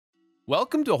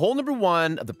Welcome to hole number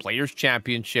 1 of the Players'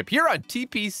 Championship here on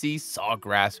TPC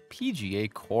Sawgrass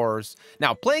PGA course.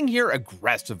 Now, playing here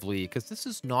aggressively because this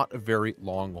is not a very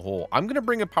long hole. I'm going to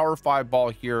bring a power 5 ball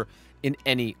here in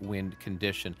any wind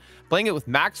condition. Playing it with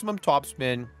maximum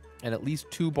topspin and at least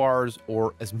 2 bars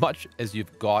or as much as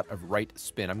you've got of right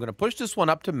spin. I'm going to push this one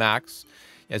up to max.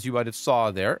 As you might have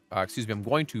saw there, I'm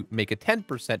going to make a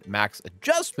 10% max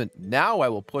adjustment. Now I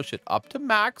will push it up to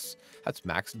max. That's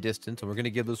max distance. And we're going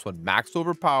to give this one max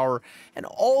overpower and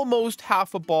almost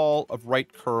half a ball of right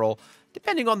curl.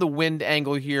 Depending on the wind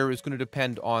angle here is going to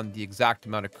depend on the exact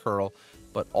amount of curl.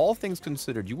 But all things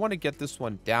considered, you want to get this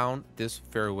one down this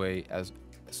fairway as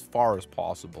far as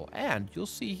possible. And you'll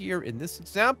see here in this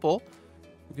example,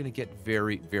 we're going to get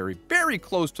very, very, very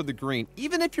close to the green.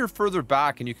 Even if you're further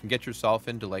back and you can get yourself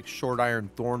into like short iron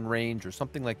thorn range or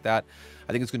something like that,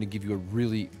 I think it's going to give you a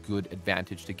really good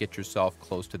advantage to get yourself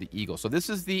close to the eagle. So this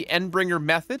is the Endbringer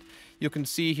method. You can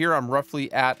see here I'm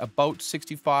roughly at about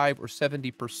 65 or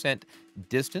 70%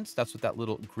 distance. That's what that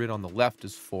little grid on the left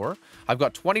is for. I've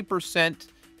got 20%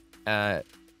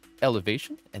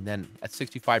 elevation and then at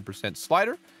 65%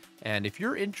 slider. And if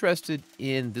you're interested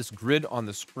in this grid on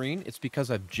the screen, it's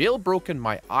because I've jailbroken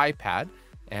my iPad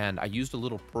and I used a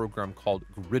little program called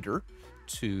Gridder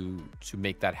to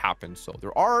make that happen. So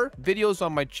there are videos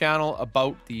on my channel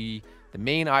about the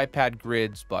main iPad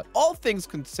grids, but all things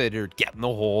considered, get in the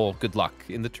hole. Good luck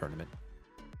in the tournament.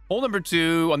 Hole number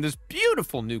 2 on this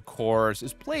beautiful new course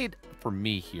is played for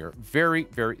me here very,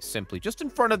 very simply. Just in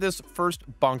front of this first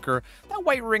bunker. That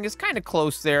white ring is kind of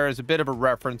close there as a bit of a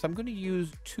reference. I'm going to use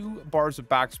 2 bars of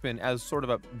backspin as sort of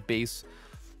a base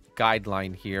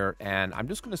guideline here. And I'm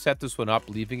just going to set this one up,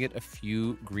 leaving it a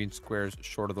few green squares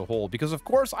short of the hole. Because, of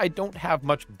course, I don't have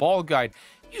much ball guide.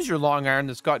 Use your long iron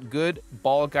that's got good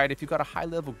ball guide. If you've got a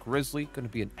high-level grizzly, going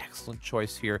to be an excellent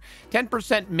choice here.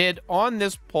 10% mid on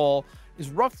this pull is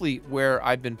roughly where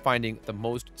I've been finding the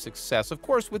most success. Of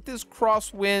course, with this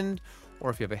crosswind,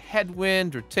 or if you have a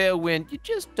headwind or tailwind, you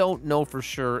just don't know for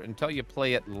sure until you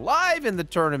play it live in the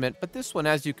tournament. But this one,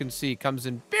 as you can see, comes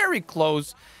in very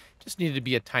close. Just needed to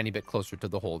be a tiny bit closer to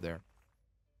the hole there.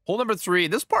 Hole number 3,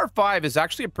 this par 5 is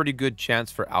actually a pretty good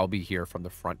chance for Albie here from the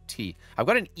front tee. I've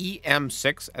got an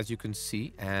EM6, as you can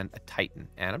see, and a Titan.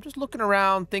 And I'm just looking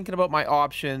around, thinking about my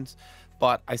options.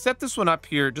 But I set this one up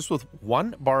here just with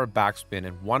 1 bar of backspin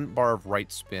and 1 bar of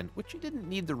right spin, which you didn't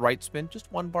need the right spin.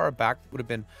 Just 1 bar of back would have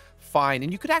been fine.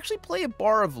 And you could actually play a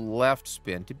bar of left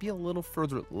spin to be a little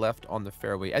further left on the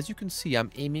fairway. As you can see,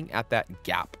 I'm aiming at that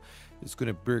gap. It's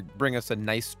going to bring us a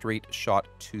nice straight shot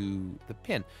to the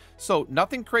pin. So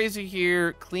nothing crazy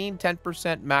here. Clean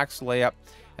 10% max layup.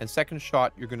 And second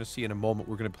shot, you're going to see in a moment,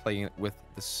 we're going to play it with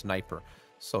the sniper.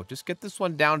 So just get this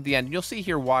one down to the end. And you'll see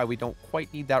here why we don't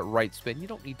quite need that right spin. You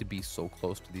don't need to be so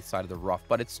close to the side of the rough,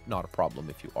 but it's not a problem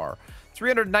if you are.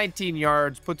 319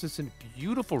 yards puts us in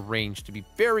beautiful range to be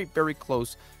very, very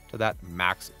close to that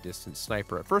max distance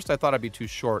sniper. At first, I thought I'd be too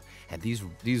short. And these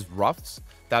roughs,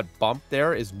 that bump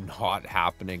there is not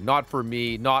happening. Not for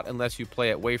me, not unless you play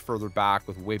it way further back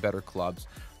with way better clubs.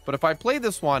 But if I play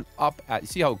this one up at, you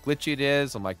see how glitchy it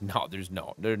is? I'm like, no, there's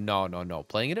no.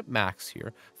 Playing it at max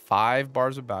here. 5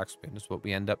 bars of backspin is what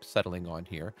we end up settling on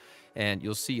here. And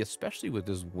you'll see, especially with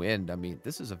this wind, I mean,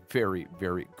 this is a very,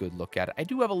 very good look at it. I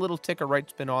do have a little tick of right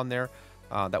spin on there.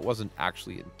 That wasn't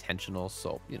actually intentional.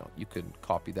 So, you know, you can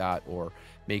copy that or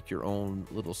make your own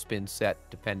little spin set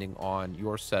depending on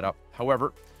your setup.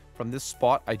 However, from this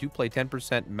spot, I do play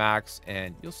 10% max,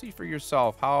 and you'll see for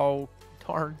yourself how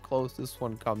darn close this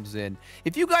one comes in.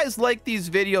 If you guys like these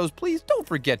videos, please don't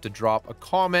forget to drop a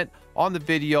comment on the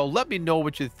video. Let me know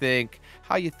what you think,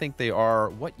 how you think they are,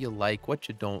 what you like, what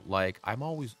you don't like. I'm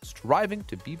always striving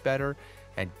to be better,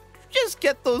 and just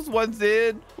get those ones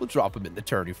in. We'll drop them in the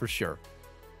tourney for sure.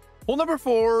 Hole number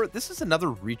 4, this is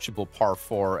another reachable par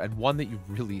 4 and one that you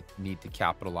really need to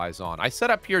capitalize on. I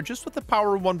set up here just with the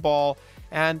power 1 ball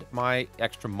and my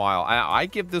extra mile. I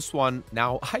give this one,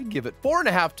 now I give it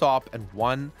 4.5 top and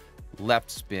 1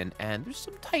 left spin. And there's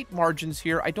some tight margins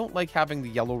here. I don't like having the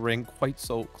yellow ring quite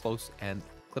so close and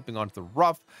clipping onto the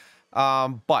rough.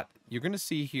 But you're going to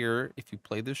see here, if you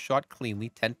play this shot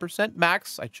cleanly, 10%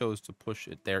 max. I chose to push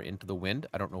it there into the wind.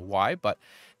 I don't know why, but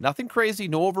nothing crazy,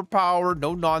 no overpower,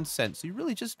 no nonsense. So you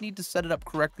really just need to set it up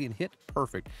correctly and hit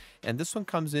perfect. And this one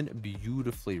comes in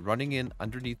beautifully, running in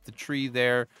underneath the tree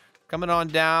there. Coming on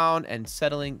down and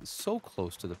settling so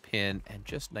close to the pin and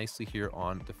just nicely here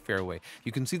on the fairway.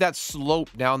 You can see that slope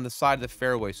down the side of the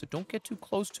fairway, so don't get too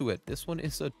close to it. This one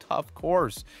is a tough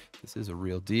course. This is a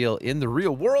real deal in the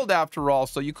real world after all.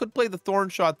 So you could play the thorn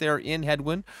shot there in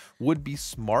headwind, would be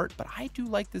smart, but I do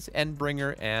like this end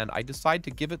bringer and I decide to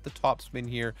give it the top spin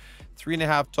here.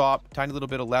 3.5 top, tiny little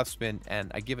bit of left spin, and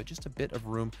I give it just a bit of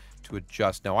room to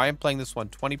adjust. Now I am playing this one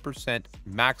 20%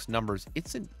 max numbers.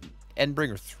 It's an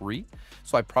Endbringer 3,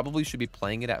 so I probably should be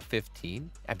playing it at 15,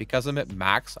 and because I'm at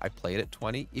max, I play it at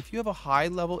 20. If you have a high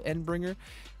level Endbringer,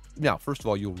 now first of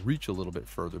all, you'll reach a little bit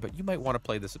further, but you might want to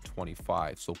play this at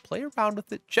 25, so play around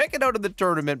with it, check it out in the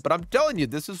tournament. But I'm telling you,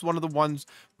 this is one of the ones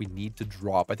we need to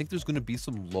drop. I think there's going to be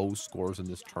some low scores in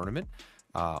this tournament.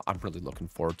 I'm really looking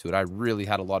forward to it. I really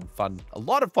had a lot of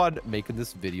fun making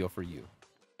this video for you.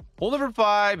 Hole number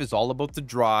 5 is all about the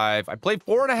drive. I played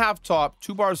 4.5 top,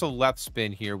 2 bars of left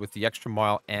spin here with the extra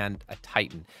mile and a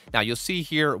Titan. Now you'll see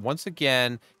here, once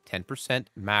again, 10%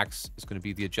 max is going to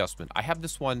be the adjustment. I have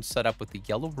this one set up with the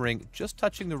yellow ring just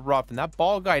touching the rough, and that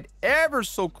ball guide ever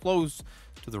so close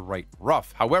to the right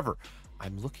rough. However,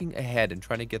 I'm looking ahead and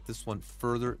trying to get this one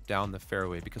further down the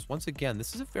fairway because once again,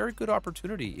 this is a very good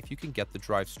opportunity if you can get the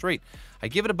drive straight. I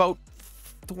give it about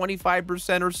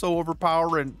 25% or so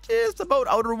overpower and just about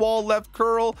outer wall left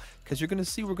curl, because you're going to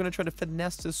see we're going to try to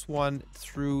finesse this one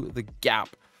through the gap.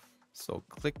 So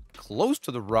click close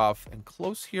to the rough and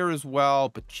close here as well,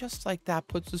 but just like that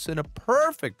puts us in a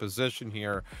perfect position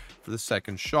here for the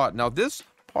second shot. Now this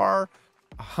par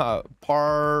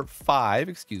 5,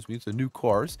 excuse me, it's a new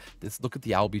course. Look at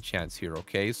the Albie chance here,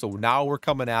 okay? So now we're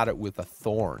coming at it with a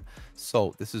thorn.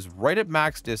 So this is right at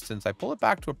max distance. I pull it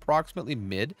back to approximately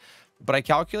mid, but I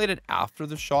calculated after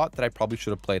the shot that I probably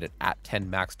should have played it at 10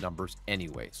 max numbers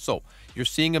anyway. So you're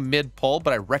seeing a mid pull,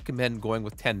 but I recommend going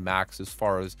with 10 max as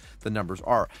far as the numbers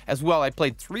are. As well, I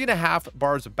played 3.5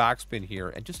 bars of backspin here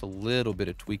and just a little bit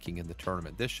of tweaking in the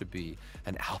tournament. This should be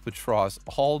an albatross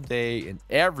all day and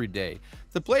every day.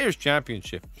 The Players'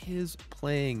 Championship is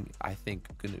playing, I think,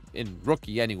 in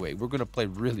rookie anyway. We're going to play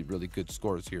really, really good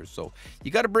scores here. So you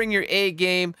got to bring your A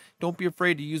game. Don't be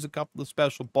afraid to use a couple of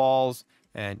special balls.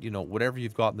 And, you know, whatever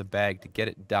you've got in the bag to get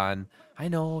it done. I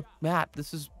know, Matt,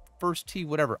 this is first tee,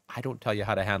 whatever. I don't tell you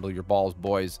how to handle your balls,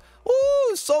 boys.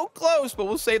 Ooh, so close, but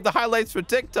we'll save the highlights for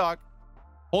TikTok.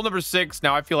 Hole number 6.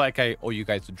 Now, I feel like I owe you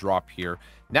guys a drop here.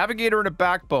 Navigator and a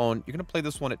backbone. You're going to play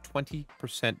this one at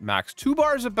 20% max. 2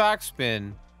 bars of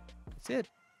backspin. That's it.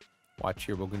 Watch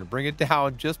here. We're going to bring it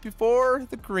down just before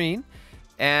the green.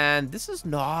 And this is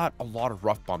not a lot of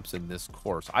rough bumps in this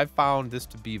course. I found this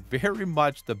to be very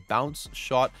much the bounce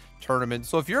shot tournament.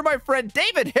 So if you're my friend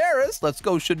David Harris, let's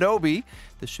go Shinobi,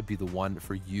 this should be the one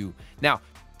for you. Now,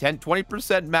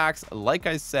 20% max, like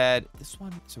I said, this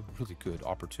one is a really good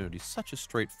opportunity. Such a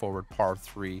straightforward par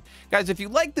 3. Guys, if you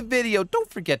liked the video, don't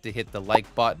forget to hit the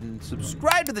like button,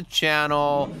 subscribe to the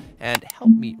channel, and help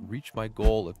me reach my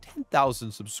goal of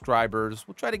 10,000 subscribers.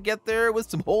 We'll try to get there with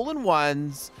some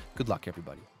hole-in-ones. Good luck,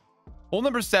 everybody. Hole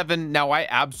number 7. Now, I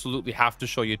absolutely have to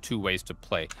show you 2 ways to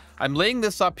play. I'm laying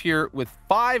this up here with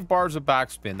 5 bars of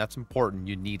backspin. That's important.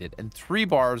 You need it. And 3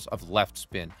 bars of left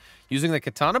spin. Using the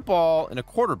katana ball and a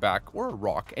quarterback or a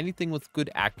rock. Anything with good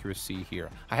accuracy here.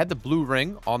 I had the blue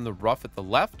ring on the rough at the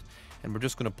left. And we're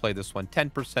just going to play this one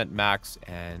 10% max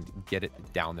and get it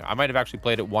down there. I might have actually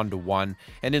played it 1-to-1.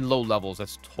 And in low levels,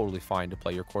 that's totally fine to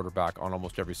play your quarterback on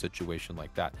almost every situation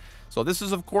like that. So this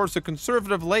is, of course, a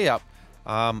conservative layup.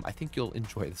 I think you'll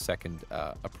enjoy the second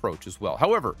approach as well.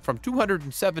 However, from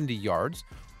 270 yards,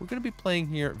 we're going to be playing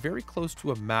here very close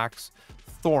to a max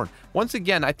thorn. Once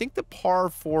again, I think the par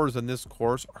 4s in this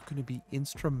course are going to be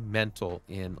instrumental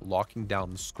in locking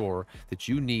down the score that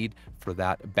you need for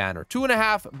that banner.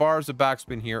 2.5 bars of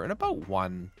backspin here and about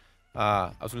 1.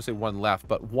 I was going to say 1 left,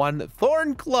 but 1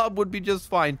 thorn club would be just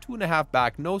fine. 2.5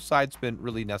 back, no side spin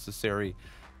really necessary.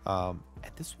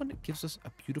 And this one, it gives us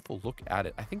a beautiful look at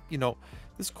it. I think, you know,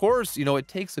 this course, you know, it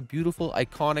takes a beautiful,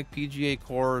 iconic PGA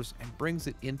course and brings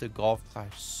it into Golf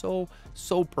Clash so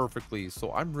perfectly.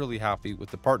 So I'm really happy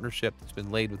with the partnership that's been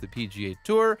laid with the PGA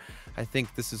Tour. I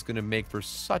think this is going to make for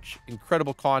such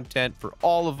incredible content for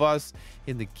all of us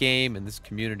in the game and this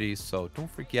community. So don't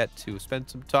forget to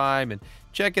spend some time and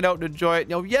check it out and enjoy it.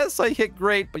 Now, yes, I hit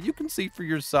great, but you can see for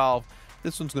yourself,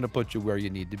 this one's going to put you where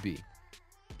you need to be.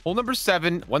 Hole number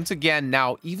 7, once again,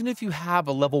 now, even if you have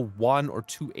a level 1 or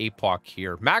 2 APOC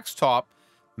here, max top,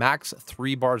 max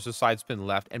 3 bars of side spin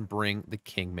left, and bring the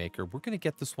Kingmaker. We're going to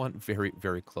get this one very,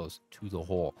 very close to the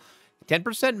hole.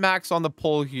 10% max on the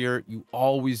pull here. You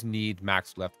always need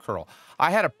max left curl.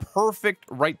 I had a perfect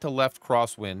right to left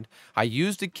crosswind. I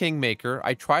used a Kingmaker.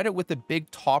 I tried it with a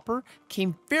big topper.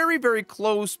 Came very, very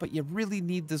close, but you really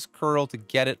need this curl to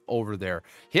get it over there.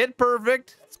 Hit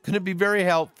perfect. It's going to be very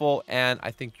helpful, and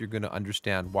I think you're going to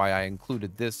understand why I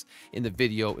included this in the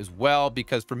video as well,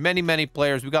 because for many, many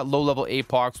players, we got low-level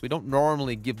APOCs. We don't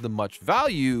normally give them much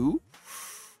value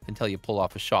until you pull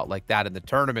off a shot like that in the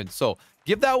tournament. So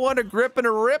give that one a grip and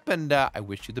a rip, and I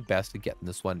wish you the best at getting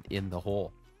this one in the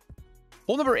hole.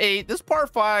 Hole number 8, this par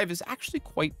 5 is actually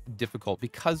quite difficult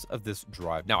because of this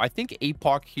drive. Now, I think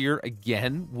APOC here,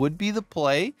 again, would be the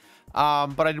play,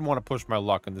 but I didn't want to push my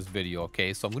luck in this video,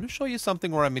 okay? So I'm going to show you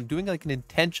something where I'm doing like an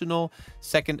intentional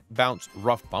second bounce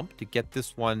rough bump to get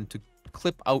this one to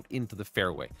clip out into the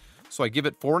fairway. So I give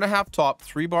it 4.5 top,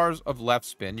 3 bars of left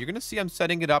spin. You're going to see I'm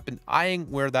setting it up and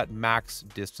eyeing where that max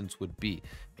distance would be.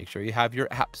 Make sure you have your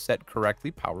app set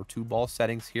correctly. Power 2 ball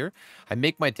settings here. I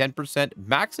make my 10%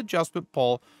 max adjustment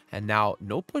pull, and now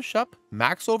no push up,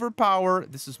 max over power.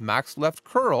 This is max left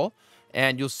curl,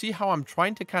 and you'll see how I'm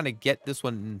trying to kind of get this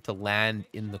one to land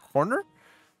in the corner,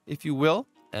 if you will.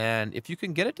 And if you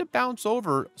can get it to bounce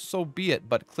over, so be it.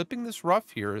 But clipping this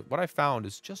rough here, what I found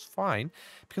is just fine,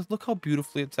 because look how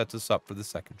beautifully it sets us up for the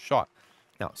second shot.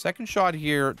 Now, second shot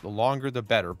here, the longer the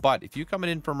better. But if you're coming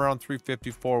in from around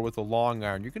 354 with a long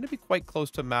iron, you're going to be quite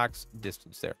close to max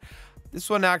distance there. This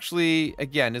one actually,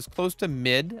 again, is close to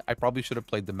mid. I probably should have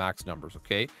played the max numbers,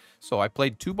 okay? So I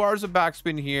played 2 bars of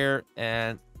backspin here,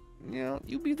 and you know,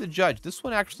 you be the judge. This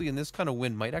one actually, in this kind of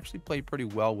wind, might actually play pretty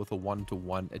well with a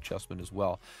 1-to-1 adjustment as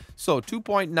well. So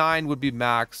 2.9 would be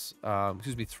max,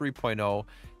 excuse me, 3.0.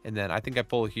 And then I think I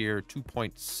pull here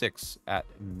 2.6 at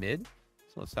mid.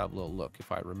 So let's have a little look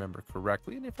if I remember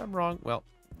correctly. And if I'm wrong, well,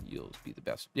 you'll be the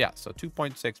best. Yeah, so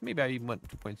 2.6. Maybe I even went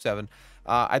 2.7.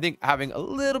 I think having a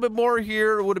little bit more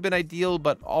here would have been ideal.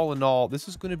 But all in all, this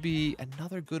is going to be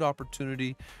another good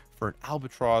opportunity for an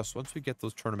albatross once we get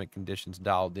those tournament conditions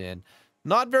dialed in.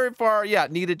 Not very far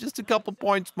yet. Needed just a couple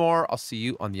points more. I'll see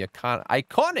you on the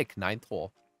iconic 9th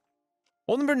hole.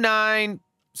 Hole number 9.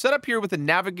 Set up here with a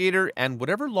navigator, and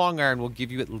whatever long iron will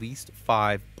give you at least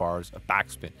 5 bars of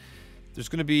backspin. There's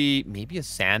going to be maybe a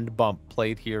sand bump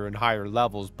played here in higher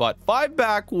levels, but 5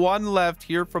 back, 1 left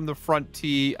here from the front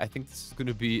tee. I think this is going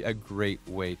to be a great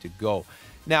way to go.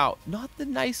 Now, not the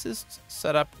nicest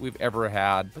setup we've ever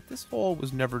had, but this hole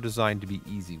was never designed to be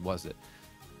easy, was it?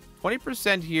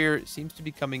 20% here seems to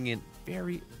be coming in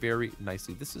very, very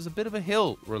nicely. This is a bit of a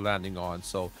hill we're landing on,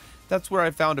 so that's where I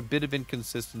found a bit of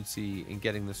inconsistency in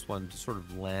getting this one to sort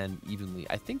of land evenly.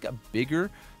 I think a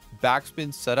bigger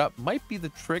backspin setup might be the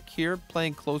trick here,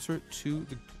 playing closer to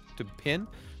the pin,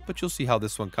 but you'll see how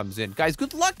this one comes in. Guys,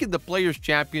 good luck in the Players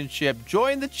Championship.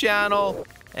 Join the channel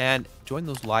and join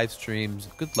those live streams.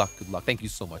 Good luck. Good luck. Thank you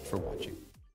so much for watching.